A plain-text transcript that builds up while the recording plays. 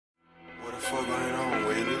fuck I ain't on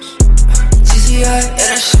with this. GCI, and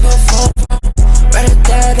that shit gon' fall. Right at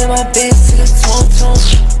that in my bitch till it's tone.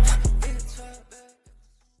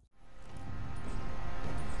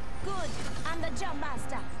 Good, I'm the jump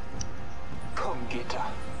master. Come get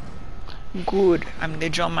her. Good, I'm the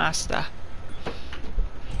drum master.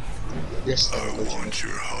 Yes, I want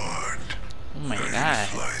your heart. Oh my Ready to god.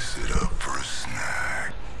 slice it up for a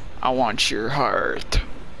snack. I want your heart.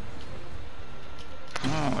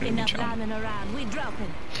 Oh, what Enough jump? running around, we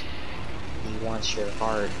dropping. He wants your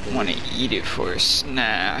heart. I wanna eat it for a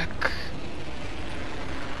snack.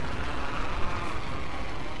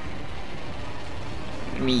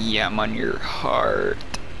 Me, I'm on your heart.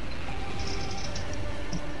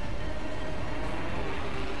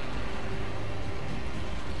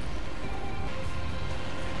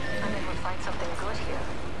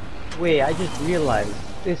 Wait, I just realized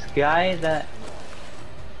this guy that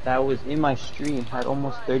was in my stream had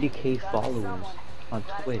almost 30k followers on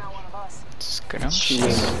Twitch.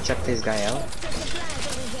 Check this guy out.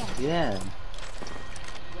 Yeah.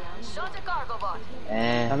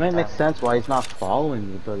 And That might make sense why he's not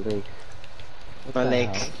following me, but like, what But the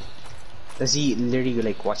like, hell? does he literally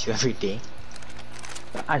like watch you every day?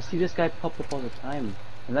 I see this guy pop up all the time.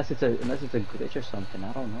 Unless it's a glitch or something.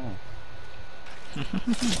 I don't know.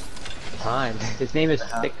 Fine. His name is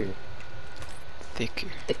Thicker.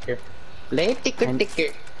 Ticker. Play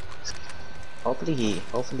ticker. Hopefully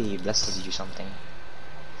he blesses you something.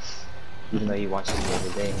 Even though he watches you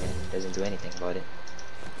every day and doesn't do anything about it.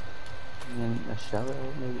 And a shout out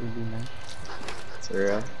maybe would be nice. For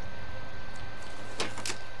real.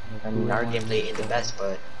 I mean, our gameplay ain't the best,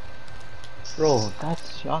 but Bro,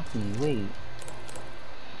 that's shocking. Wait.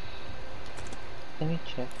 Let me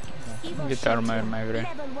check. Get that out of my way.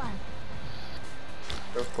 Level 1.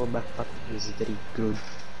 purple backpack is very good.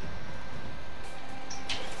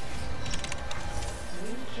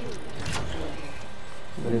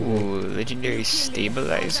 Ooh, legendary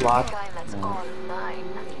stabilizer. No.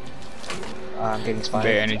 I'm getting spotted.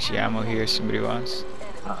 Bare energy ammo here. Somebody wants.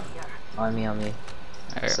 On me. Alright,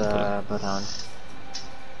 It's pull it. button.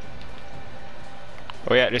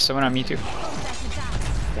 Oh yeah, there's someone on me too.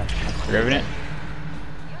 Revenant.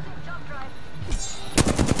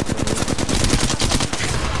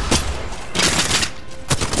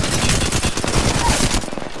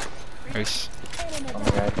 Nice. Oh my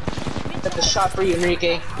god. That's a shot for you,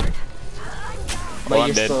 Enrique. But Oh, I'm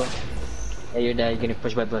you're dead. still. Yeah, you're dead. You're getting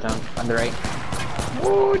pushed by Bloodhound on the right.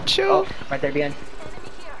 Oh, chill. Oh, right there behind.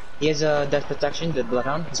 He has a death protection, the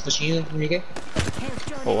Bloodhound. He's pushing you, Enrique.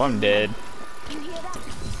 Oh, I'm dead.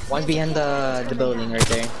 One's behind the building right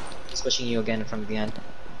there. He's pushing you again from behind.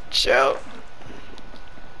 Chill.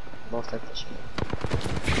 Both are pushing you.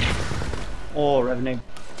 Oh, Revenant.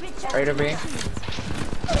 Right over here.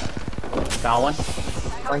 Got one.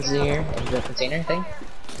 One's here in the container thing.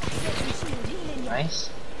 Nice.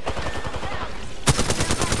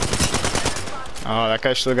 Oh, that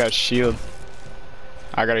guy still got shield.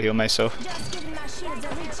 I gotta heal myself. Just giving my shields a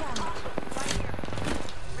recharge.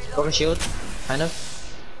 Over shield, kind of.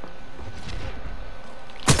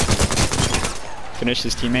 Finish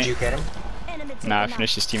his Did you teammate. get him? Enemy taken Nah, out.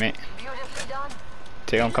 finish his teammate.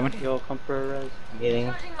 Tail, I'm coming. Yo, come for a res.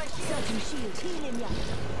 Getting. Searching shield, healing ya.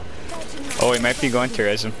 Searching my Oh, he might be going to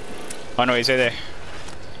res him. Oh no, he's right there.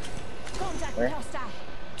 contact Where? hostile.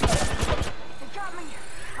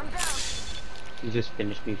 You just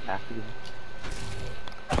finished me back again.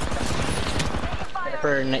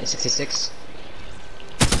 For 966.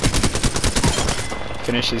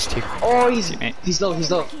 Finish his team. Oh, he's low.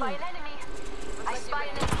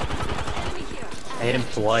 I hit him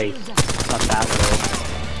twice. Not that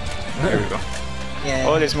There we go. Yeah.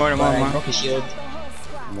 Oh, there's more. But I broke his shield. low.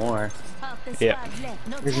 More. Yeah.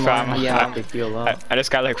 There's Fam, more. Yeah, Yeah. they feel low. I just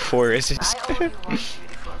got like 4 resists. I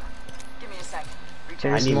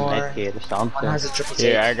There's need more. medkit or One something. has a triple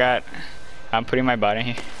take. Yeah, I'm putting my bot in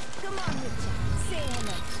here. Come on, Richard. Say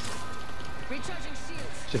hello. Recharging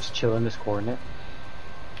shields. Just chill in this coordinate.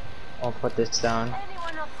 I'll put this down.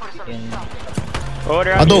 In. Oh,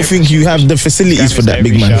 they're I on don't me. think you have the facilities for that,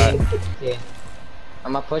 big man. Yeah.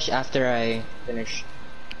 I'm gonna push after I finish.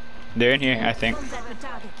 They're in here, I think. Contact with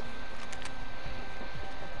target.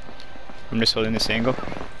 I'm just holding this angle.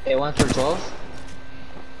 Hey, 1 for 12.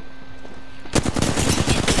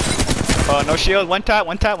 Oh, no shield. One tap.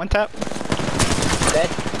 Dead.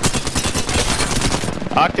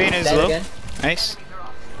 Octane is Dead low. again. Nice.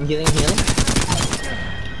 I'm healing. Enemy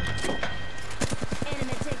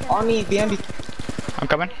taken On me, behind me. I'm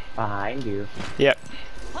coming. Behind you. Yep.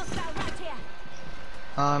 hostile right here.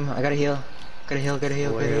 I gotta heal. Gotta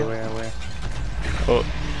heal. Where? Oh,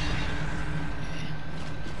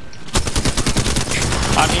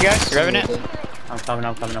 you guys? Revving it? I'm coming.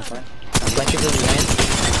 Bunch of behind.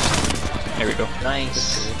 There we go.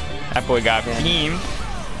 Nice. That boy got Yeah. beam.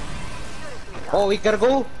 Oh, we gotta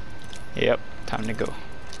go. Yep, time to go.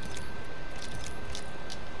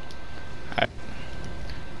 Alright.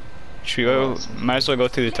 Should we go? Might as well go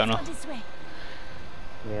through the tunnel. Let's go this way.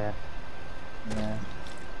 Yeah. Yeah.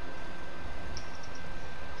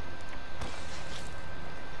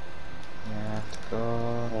 Yeah, have to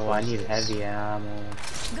go. Oh, I need heavy ammo.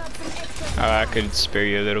 Got some extra. I could spare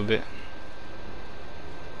you a little bit.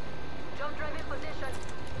 Jump drive in position.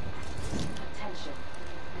 Attention.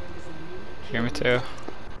 Here, Mateo.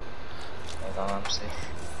 Hold on, I'm safe.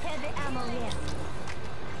 Heavy ammo here.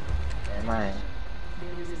 Am I?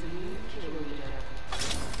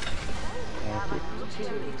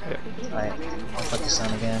 Alright, I'll put this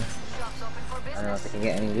on again. I don't know if I can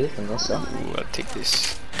get any loot from this, so. Ooh, I'll take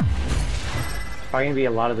this. Probably gonna be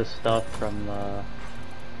a lot of the stuff from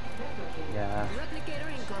yeah.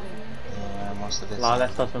 Yeah, most of A it's. lot of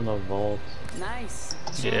that stuff from the vault. Nice.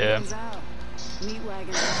 Yeah. Meat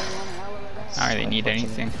wagons are one hell of a day. I don't really need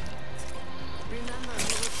anything. Remember who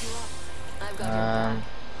hooked you up. I've got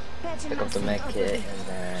your back. Pick up the med kit and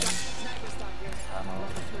then. Ammo.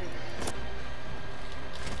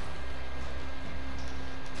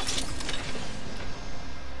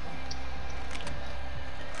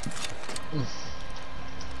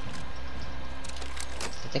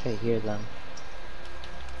 I think I hear them.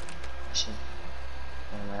 Shit.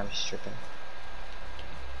 Oh, I'm just tripping.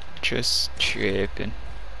 Just tripping.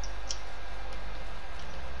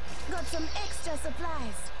 Got some extra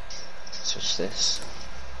supplies. Switch this.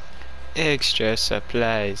 Extra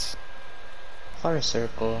supplies. Fire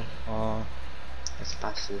circle. Oh, let's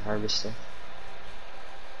pass the harvester.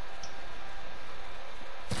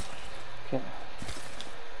 Okay.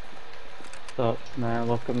 So, man,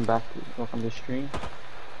 welcome to the stream.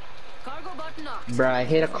 Cargo button up. Bruh, I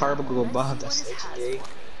hit a cargo bomb. That's legendary.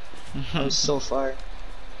 I was so far,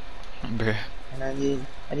 Bruh, and I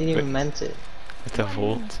didn't even meant it. with the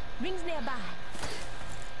vault. Rings nearby.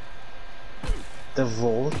 The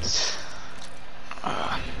vault.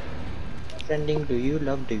 Friending, do you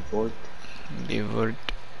love the vault? The vault.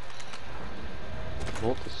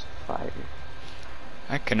 Vault is fire.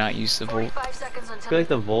 I cannot use the vault. 45 seconds I until feel like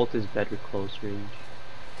the vault is better close range.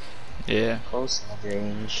 Yeah. Close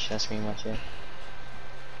range. That's pretty much it.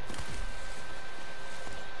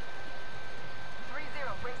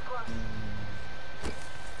 3-0, rings close.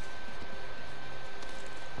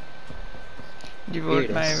 The vault, Here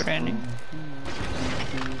it my is. friend.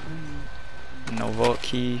 No vault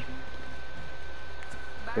key.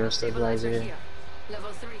 Hero stabilizer. Here.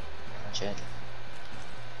 Level 3. Much it.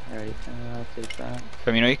 Alright, I'll take that.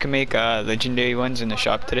 But you know you can make legendary ones in the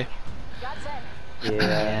shop today. Got set.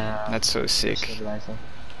 Yeah. That's so sick. Stabilizer.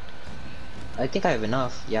 I think I have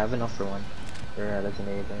enough. Yeah, I have enough for one. For a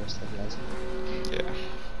legendary barrel stabilizer. Yeah.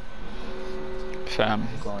 Fam.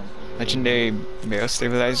 Go on. Legendary barrel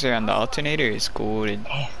stabilizer on the alternator is golden.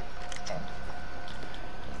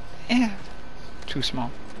 Yeah. Too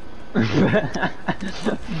small. What's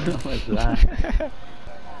that?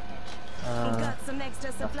 Got some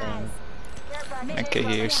extra supplies. Okay,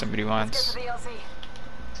 here somebody wants Hey,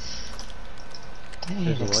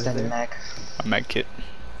 There's a extended there. mag. a med kit.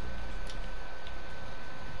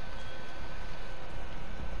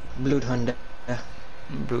 Blood Hunter.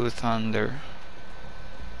 Blue Thunder.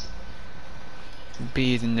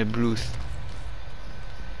 Bathe in the blues.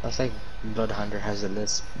 That's like Blood Hunter has a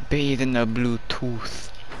list. Bathe in the Bluetooth.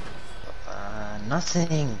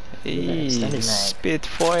 Nothing. Hey, Extended mag.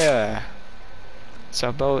 Spitfire. It's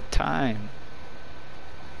about time.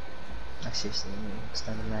 I seriously need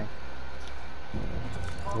extended mag.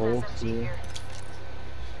 Vault here.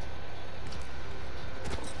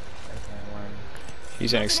 Okay, one.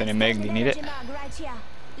 Use an extended mag. Do you need it? Right here.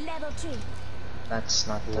 Level 3. That's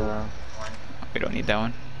not the one. We don't need that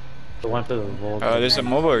one. The one for the vault. Oh, there's a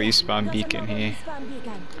mobile respawn beacon here.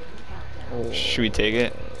 Should we take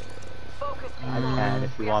it? I can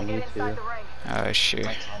if you want me to. Sure.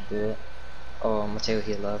 I can't do it. Oh, Mateo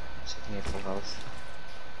heal up. So he can get full health.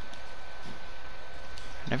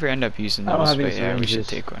 Never end up using I don't those, have but any yeah, we should syringes.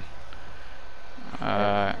 take one.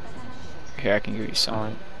 Here, I can give you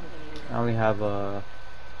some. I only have a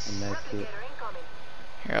med kit.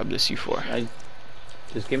 Here, I'll bless you 4.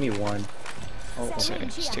 Just give me one. Oh, sorry,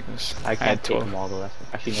 just take this. I had can't take 12. them all though.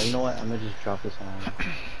 Actually, no, you know what? I'm gonna just drop this on.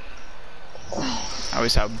 I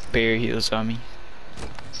always have bear heals on me.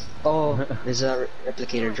 Oh, there's a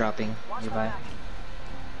replicator dropping nearby.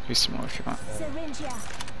 Here's some more if you want. Syringe here.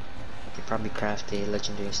 You could probably craft a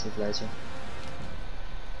legendary stabilizer.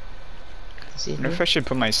 See I wonder if I should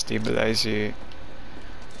put my stabilizer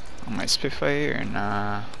on my Spitfire or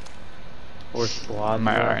nah. Or squad.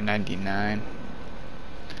 My bro. R99.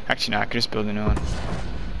 Actually, no, I could just build a new one.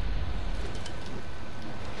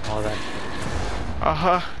 All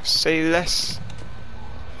that. Say less.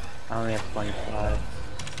 I only have 25.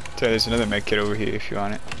 So there's another med kit over here if you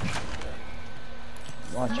want it.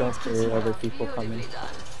 Watch out for other people coming.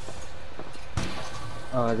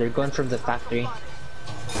 They're going from the factory.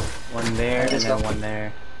 One there and Let's then go. one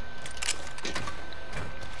there.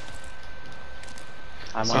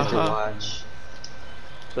 I'm Time on to the watch.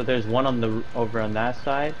 So there's one on the over on that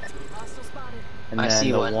side, and I then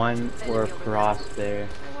see the one. one we're across there.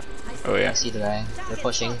 Oh I yeah. see the guy. They're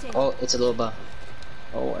pushing. Oh, it's a Loba.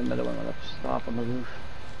 Oh, another one on the stop on the roof.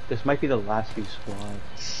 This might be the last few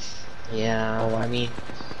squads. Yeah, Oh, I mean.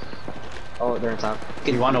 Oh, they're on top.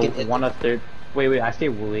 You want a third? Wait, I say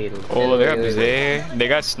wait. Oh, they're wait, up there. They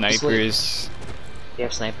got snipers. They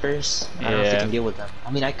have snipers. I don't know if Yeah. we can deal with them.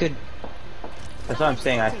 I mean, I could. That's what I'm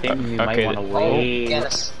saying. I think we might okay. want to Oh, wait.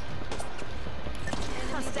 yes.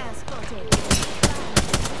 Hostile spotted.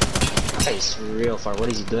 That guy's real far.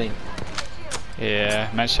 What is he doing? Yeah,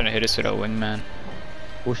 man's trying to hit us with a wingman.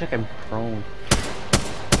 Wish I could prone.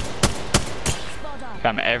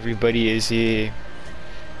 Everybody is here.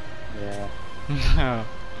 Yeah.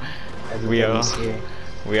 Everybody's here.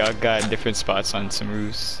 We all got different spots on some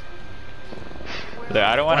roofs. Look,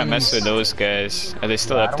 I don't want to mess with those guys. Are they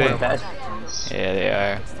still up there? Yeah, they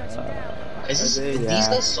are. Is Are they? these Yeah.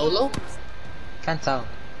 guys solo? Can't tell.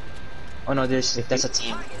 Oh no, that's a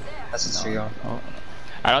team. That's a trio.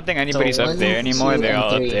 I don't think anybody's So up there 1, anymore. 2, They're and all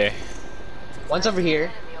up 3. there. One's over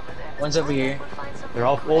here. One's over here. They're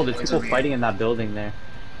all full. There's people fighting in that building there.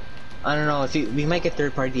 I don't know if we might get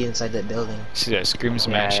third party inside that building. This is a SCRIMS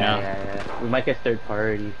match now. Yeah. We might get third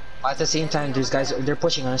party. At the same time, these guys they're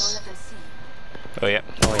pushing us. Oh yeah.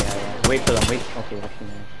 Oh yeah. Wait for them. Wait. Okay. Actually,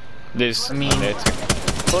 no. There's I mean- one there too.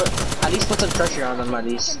 But at least put some pressure on them at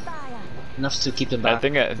least. Enough to keep them back. I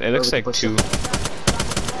think it looks we like can push 2. them.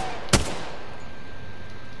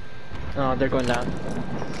 No, they're going down.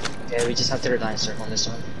 Yeah, we just have to rely on this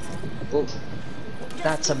one. Oh,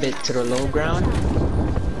 that's a bit to the low ground.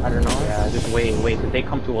 I don't know. Yeah. Just wait. They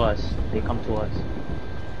come to us. They come to us.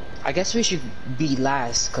 I guess we should be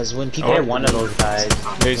last, cause when people. Hit one of those guys.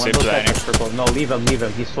 There's One of those guys ziplining. in circle. No, leave him.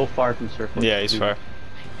 He's so far from circle. Yeah, he's far.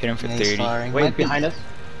 Hit him for Yeah, he's 30. far. He Wait, might be- behind us.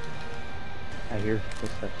 I hear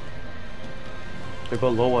footsteps. They're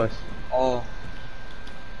below us. Oh.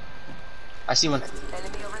 I see one.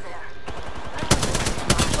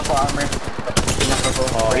 Purple armor.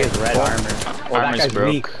 Oh, he has red armor. Oh, that Armor's guy's broke.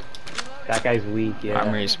 weak. That guy's weak. Yeah.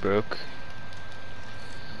 Armor is broke.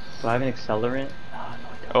 Do I have an accelerant?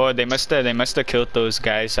 Oh, they must have killed those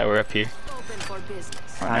guys that were up here. Oh,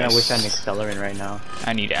 I nice. wish I had an accelerant right now.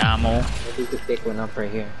 I need ammo. Maybe we could pick one up right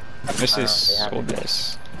here. This I is don't know if they have it.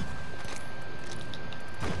 soulless.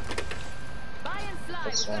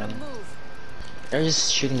 This one. They're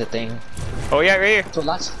just shooting the thing. Oh yeah, right here. So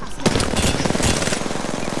lots.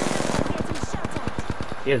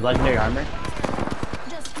 He has legendary armor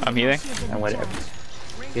I'm healing. and whatever.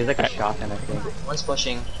 He has like a shotgun, I think. One's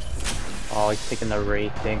pushing. Oh, he's taking the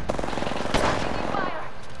raid thing.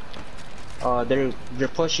 They're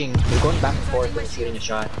pushing. They're going back and forth and shooting a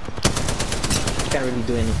shot. Can't really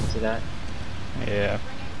do anything to that. Yeah.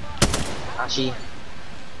 Actually,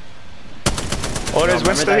 Oh, there's one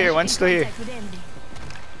remember still that- here. One still here.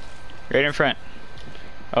 Right in front.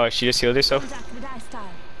 Oh, she just healed herself.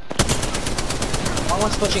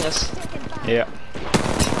 one's pushing us. Yeah.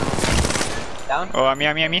 Down. Oh, on me.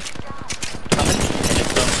 Coming.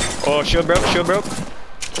 Oh, shield broke.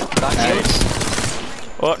 Got shield.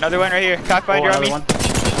 Oh, another one right here. Cop behind you on another me. one.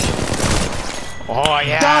 Oh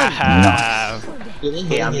yeah. Healing,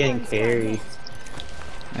 Hey, I'm healing, getting carried.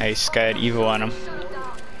 Nice. Guy had evil on him.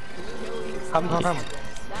 Come.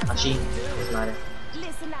 Actually, doesn't matter.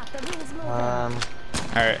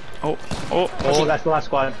 Alright. Oh. Oh, that's the last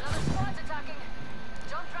squad.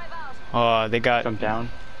 Oh, they got. Jump down.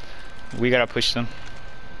 We gotta push them.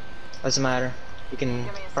 Doesn't matter. We can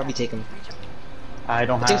probably take him. I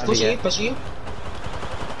don't It's have it pushing you, yet. pushing you.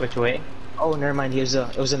 Which way? Oh, never mind. It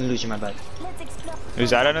was an illusion. My bad. Is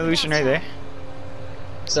that an illusion right there?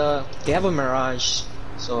 So they have a mirage.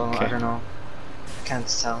 So Okay. I don't know. Can't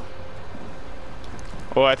tell.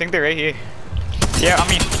 Oh, I think they're right here. Yeah, on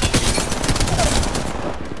me.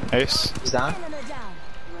 Nice. He's down.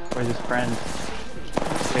 Where's his friend?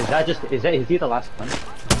 Is he the last one?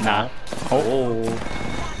 Nah. Oh,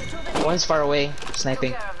 One's far away,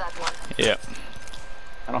 sniping. Yeah.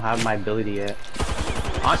 I don't have my ability yet.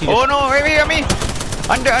 Oh no, right here on me.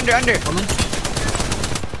 Under. Coming.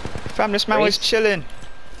 Fam, this man was chilling.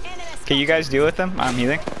 Okay, you guys deal with him. I'm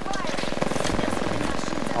healing.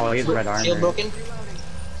 Oh, he's red Shield armor. broken.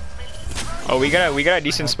 Oh, we got a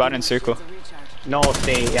decent spot in circle. No,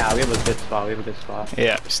 stay. Yeah, we have a good spot. We have a good spot.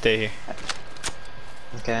 Yeah, stay here.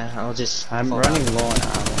 Okay, I'll just. I'm fall running back. low on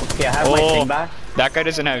ammo. Okay, I have my thing back. That guy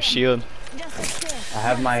doesn't have shield. I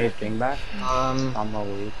have my thing back. Um, I'm not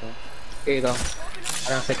worried though. here you go. I don't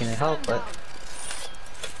know if I can help, but.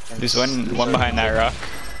 There's one behind that rock.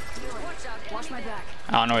 Watch my back.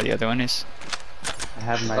 I don't know where the other one is. I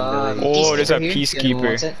have my ability. Oh, there's a Peacekeeper here. Anyone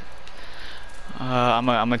wants peacekeeper. it? I'm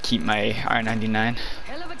gonna keep my R99.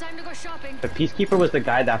 Hell of a time to go shopping. The peacekeeper was the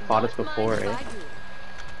guy that fought us before, right?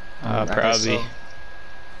 I guess Probably. so.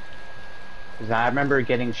 'Cause I remember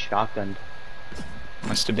getting shotgunned.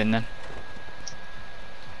 Must have been then.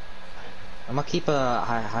 I'm gonna keep a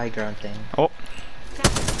high ground thing. Oh.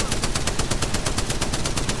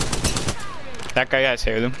 That guy has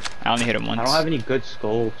heirloom. I only hit him once. I don't have any good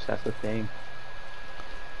scopes, that's the thing.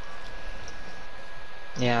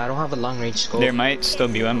 Yeah, I don't have a long range scope. There might still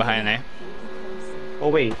be one behind there. Oh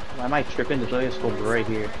wait, why am I tripping? There's literally a scope right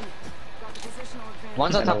here.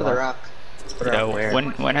 One's on top of the rock. Yeah, where?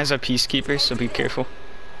 one has a peacekeeper, so be careful.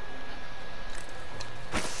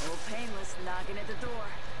 Oh, painless knocking at the door.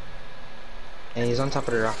 Yeah, he's on top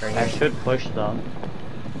of the rock right I here. should push them.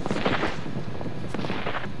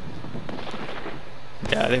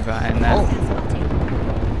 Yeah, they're behind that. Oh!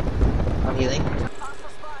 I'm healing.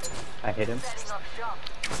 I hit him.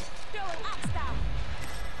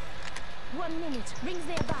 1 minute. Rings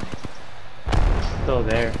nearby. Still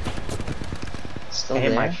there. Still I hit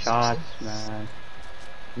there. my shots, man.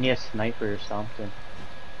 I need a sniper or something.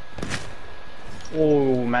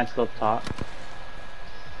 Oh, man, still up top.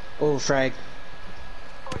 Oh, frag.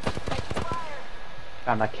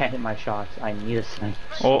 Damn, I can't hit my shots. I need a sniper.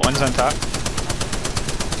 Oh, one's on top.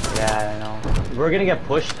 Yeah, I know. We're gonna get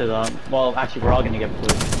pushed to them. Well, actually, we're all gonna get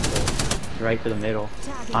pushed. So, right to the middle.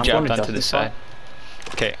 I'm Jumped going onto the side.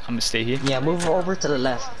 Okay, I'm gonna stay here. Yeah, move over to the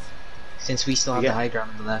left. Since we still have the high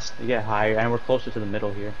ground on the left. We get higher, and we're closer to the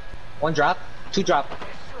middle here. One drop, two drop.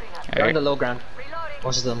 They're on Alright. the low ground.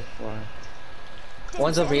 Most of them.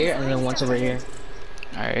 One's over here, and then one's over here.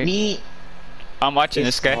 Alright. Me. I'm watching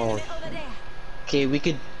this guy. Oh, Okay, we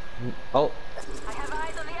could. Oh.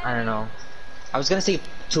 I don't know. I was gonna say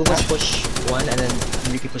two of us push one, and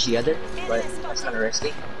then we could push the other, but that's kind of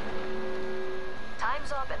risky.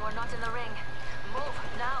 Time's up and we're not in the ring. Move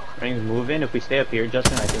now. ring's moving. If we stay up here,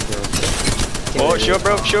 Justin, I think we're okay. Oh, shield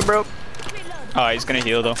broke, shield broke. Oh, he's gonna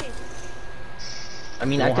heal though. I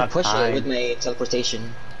mean, We I won't could have push time. it with my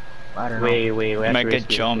teleportation. I don't know. Wait. He might get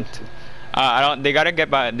jumped. I don't. They gotta get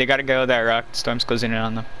by. They gotta get out of that rock. Storm's closing in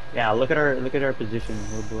on them. Yeah, look at our position.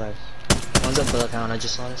 We're blessed. One's up the town, I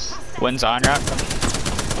just saw this. One's on rock.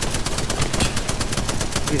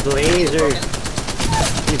 He's lasers.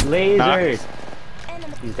 He's lasers.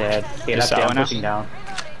 He's dead. Okay, Just that's it. that I'm one now? pushing down.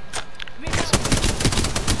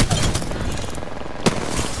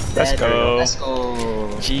 Let's go. Let's go.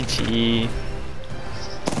 GG.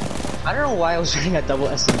 I don't know why I was running a double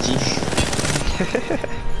SMG.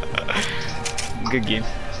 Good game.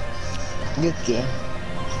 Good game.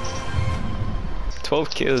 12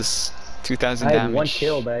 kills, 2,000 I damage. had 1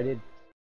 kill, but I did